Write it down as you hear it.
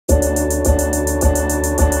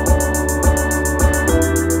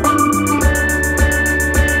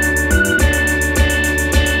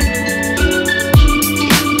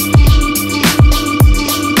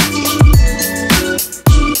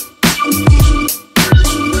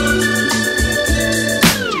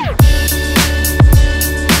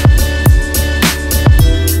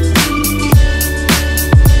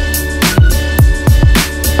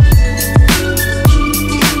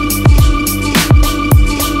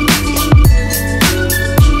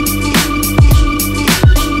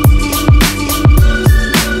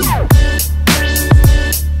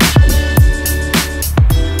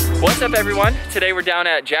everyone. Today we're down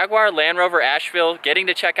at Jaguar Land Rover Asheville getting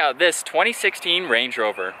to check out this 2016 Range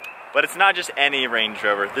Rover. But it's not just any Range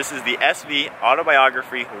Rover. This is the SV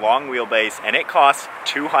Autobiography long wheelbase, and it costs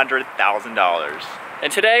 $200,000.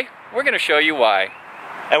 And today we're going to show you why.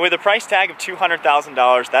 And with a price tag of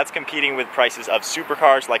 $200,000, that's competing with prices of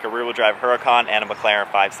supercars like a rear-wheel drive Huracan and a McLaren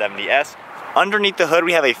 570S. Underneath the hood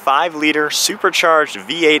we have a 5-liter supercharged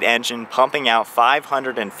V8 engine pumping out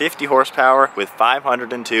 550 horsepower with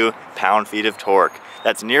 502 pound-feet of torque.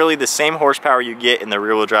 That's nearly the same horsepower you get in the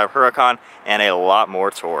rear-wheel drive Huracan and a lot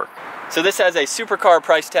more torque. So this has a supercar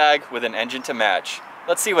price tag with an engine to match.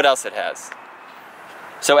 Let's see what else it has.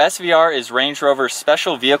 So SVR is Range Rover's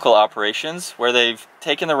special vehicle operations, where they've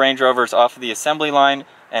taken the Range Rovers off of the assembly line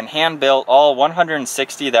and hand-built all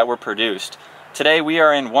 160 that were produced. Today we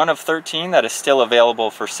are in one of 13 that is still available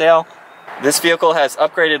for sale. This vehicle has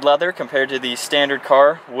upgraded leather compared to the standard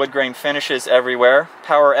car, wood grain finishes everywhere,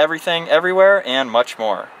 power everything everywhere, and much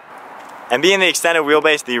more. And being the extended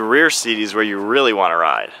wheelbase, the rear seat is where you really want to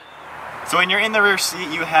ride. So when you're in the rear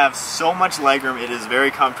seat, you have so much legroom, it is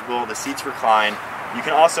very comfortable, the seats recline. You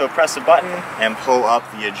can also press a button and pull up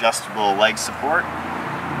the adjustable leg support.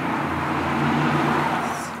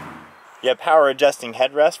 You have power adjusting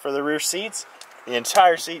headrest for the rear seats. The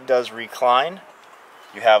entire seat does recline.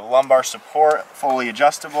 You have lumbar support, fully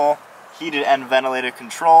adjustable, heated and ventilated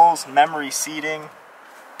controls, memory seating.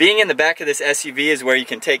 Being in the back of this SUV is where you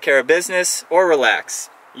can take care of business or relax.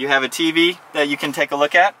 You have a TV that you can take a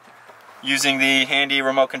look at using the handy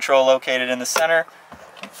remote control located in the center.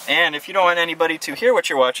 And if you don't want anybody to hear what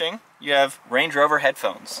you're watching, you have Range Rover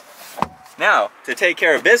headphones. Now, to take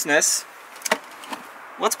care of business,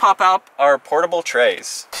 let's pop out our portable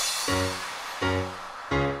trays.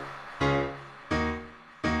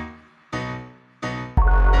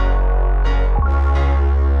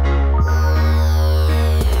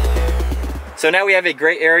 So now we have a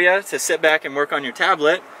great area to sit back and work on your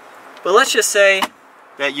tablet, but let's just say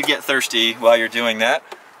that you get thirsty while you're doing that,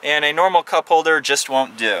 and a normal cup holder just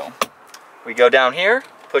won't do. We go down here,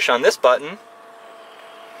 push on this button,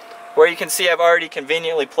 where you can see I've already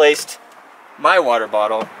conveniently placed my water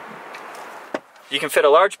bottle. You can fit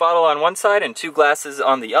a large bottle on one side and 2 glasses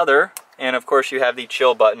on the other, and of course you have the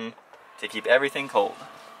chill button to keep everything cold.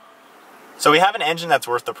 So we have an engine that's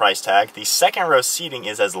worth the price tag. The second row seating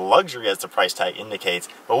is as luxury as the price tag indicates,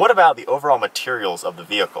 but what about the overall materials of the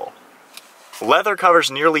vehicle? Leather covers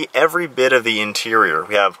nearly every bit of the interior.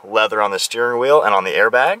 We have leather on the steering wheel and on the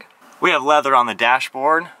airbag. We have leather on the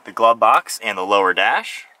dashboard, the glove box, and the lower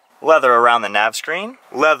dash. Leather around the nav screen.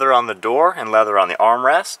 Leather on the door and leather on the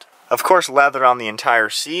armrest. Of course, leather on the entire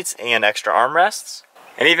seats and extra armrests.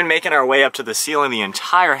 And even making our way up to the ceiling, the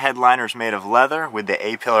entire headliner is made of leather with the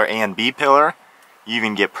A-pillar and B-pillar. You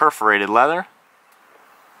even get perforated leather.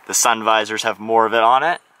 The sun visors have more of it on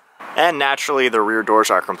it. And naturally, the rear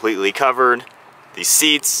doors are completely covered. The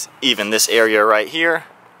seats, even this area right here,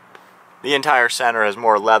 the entire center has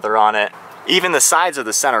more leather on it. Even the sides of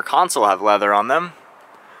the center console have leather on them.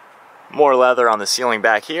 More leather on the ceiling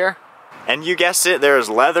back here. And you guessed it, there is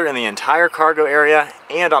leather in the entire cargo area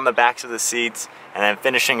and on the backs of the seats, and then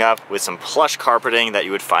finishing up with some plush carpeting that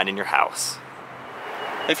you would find in your house.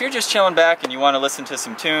 If you're just chilling back and you want to listen to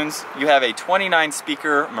some tunes, you have a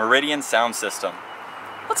 29-speaker Meridian sound system.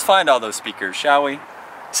 Let's find all those speakers, shall we?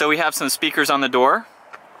 So we have some speakers on the door,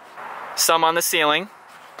 some on the ceiling,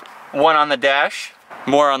 one on the dash,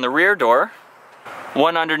 more on the rear door,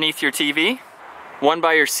 one underneath your TV, one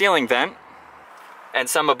by your ceiling vent, and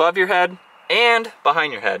some above your head and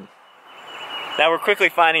behind your head. Now we're quickly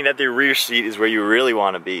finding that the rear seat is where you really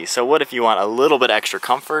want to be. So what if you want a little bit extra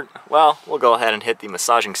comfort? Well, we'll go ahead and hit the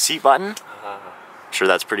massaging seat button. I'm sure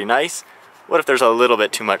that's pretty nice. What if there's a little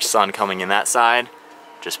bit too much sun coming in that side?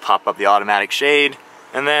 Just pop up the automatic shade,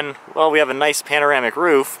 and then, well, we have a nice panoramic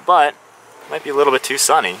roof, but it might be a little bit too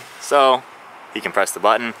sunny. So you can press the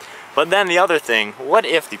button. But then the other thing, what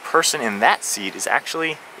if the person in that seat is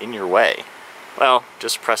actually in your way? Well,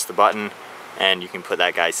 just press the button and you can put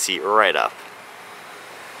that guy's seat right up.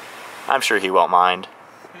 I'm sure he won't mind.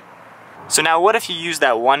 So now what if you use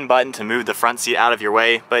that one button to move the front seat out of your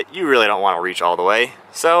way, but you really don't want to reach all the way?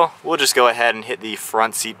 So we'll just go ahead and hit the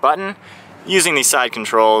front seat button. Using these side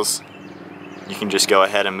controls, you can just go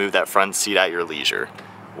ahead and move that front seat at your leisure.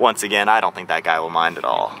 Once again, I don't think that guy will mind at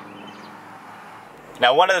all.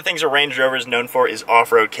 Now, one of the things a Range Rover is known for is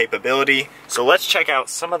off-road capability. So let's check out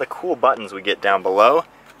some of the cool buttons we get down below.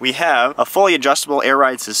 We have a fully adjustable air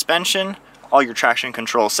ride suspension, all your traction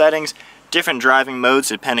control settings, different driving modes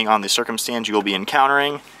depending on the circumstance you will be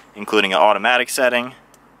encountering, including an automatic setting.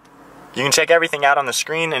 You can check everything out on the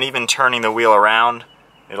screen and even turning the wheel around.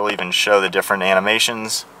 It'll even show the different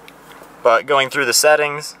animations. But going through the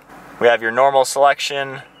settings, we have your normal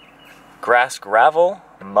selection, grass, gravel,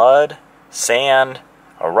 mud, sand,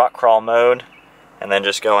 a rock crawl mode, and then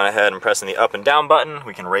just going ahead and pressing the up and down button,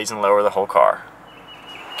 we can raise and lower the whole car.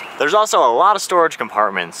 There's also a lot of storage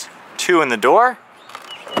compartments. 2 in the door,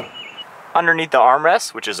 underneath the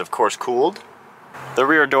armrest, which is of course cooled. The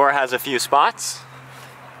rear door has a few spots,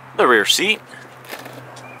 the rear seat,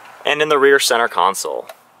 and in the rear center console.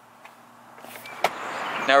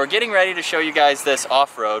 Now we're getting ready to show you guys this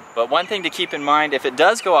off-road, but one thing to keep in mind, if it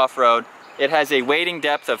does go off-road, it has a wading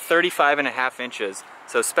depth of 35.5 inches,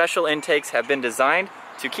 so special intakes have been designed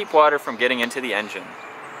to keep water from getting into the engine.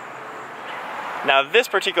 Now this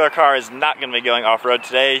particular car is not going to be going off-road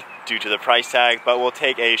today due to the price tag, but we'll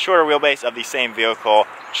take a shorter wheelbase of the same vehicle,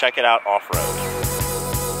 check it out off-road.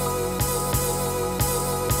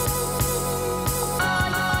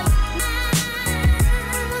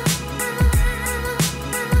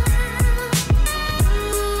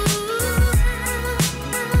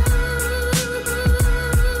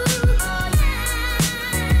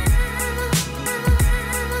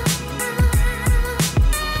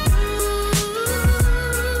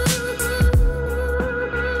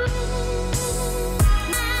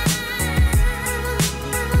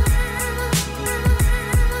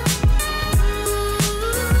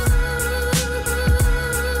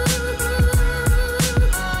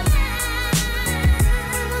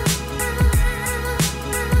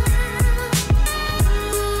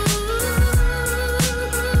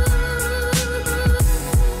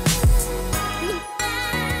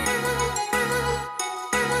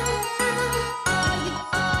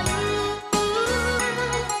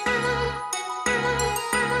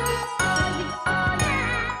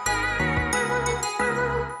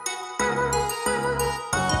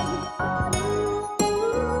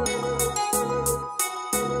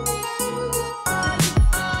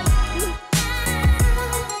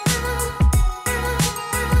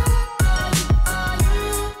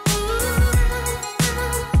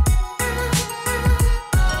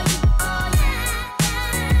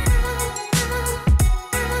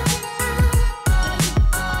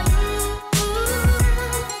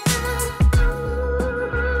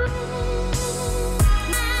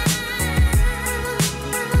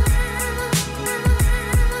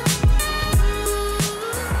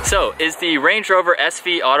 So, is the Range Rover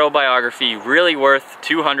SV Autobiography really worth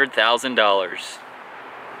 $200,000?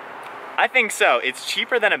 I think so. It's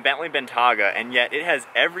cheaper than a Bentley Bentayga, and yet it has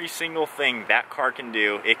every single thing that car can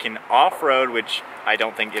do. It can off-road, which I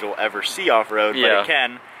don't think it'll ever see off-road, but it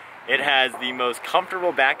can. It has the most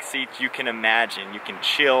comfortable back seats you can imagine. You can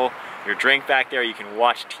chill your drink back there, you can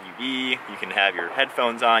watch TV, you can have your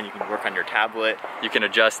headphones on, you can work on your tablet. You can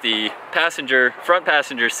adjust the front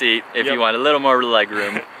passenger seat if you want a little more leg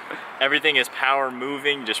room. Everything is power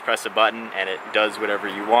moving, just press a button and it does whatever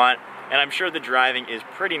you want. And I'm sure the driving is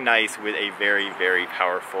pretty nice with a very, very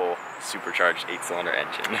powerful supercharged 8-cylinder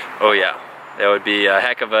engine. Oh yeah, that would be a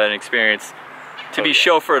heck of an experience to be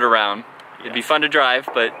chauffeured around. It'd be fun to drive,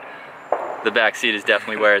 but the back seat is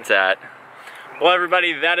definitely where it's at. Well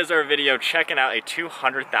everybody, that is our video checking out a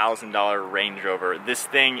 $200,000 Range Rover. This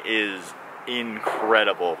thing is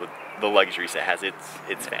incredible with the luxuries it has.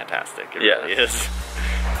 It's fantastic, it really is.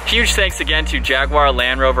 Huge thanks again to Jaguar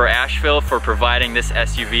Land Rover Asheville for providing this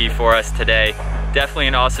SUV for us today. Definitely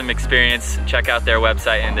an awesome experience. Check out their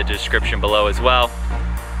website in the description below as well.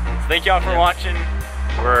 So thank y'all for watching.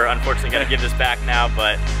 We're unfortunately gonna give this back now,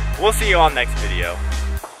 but we'll see you on next video.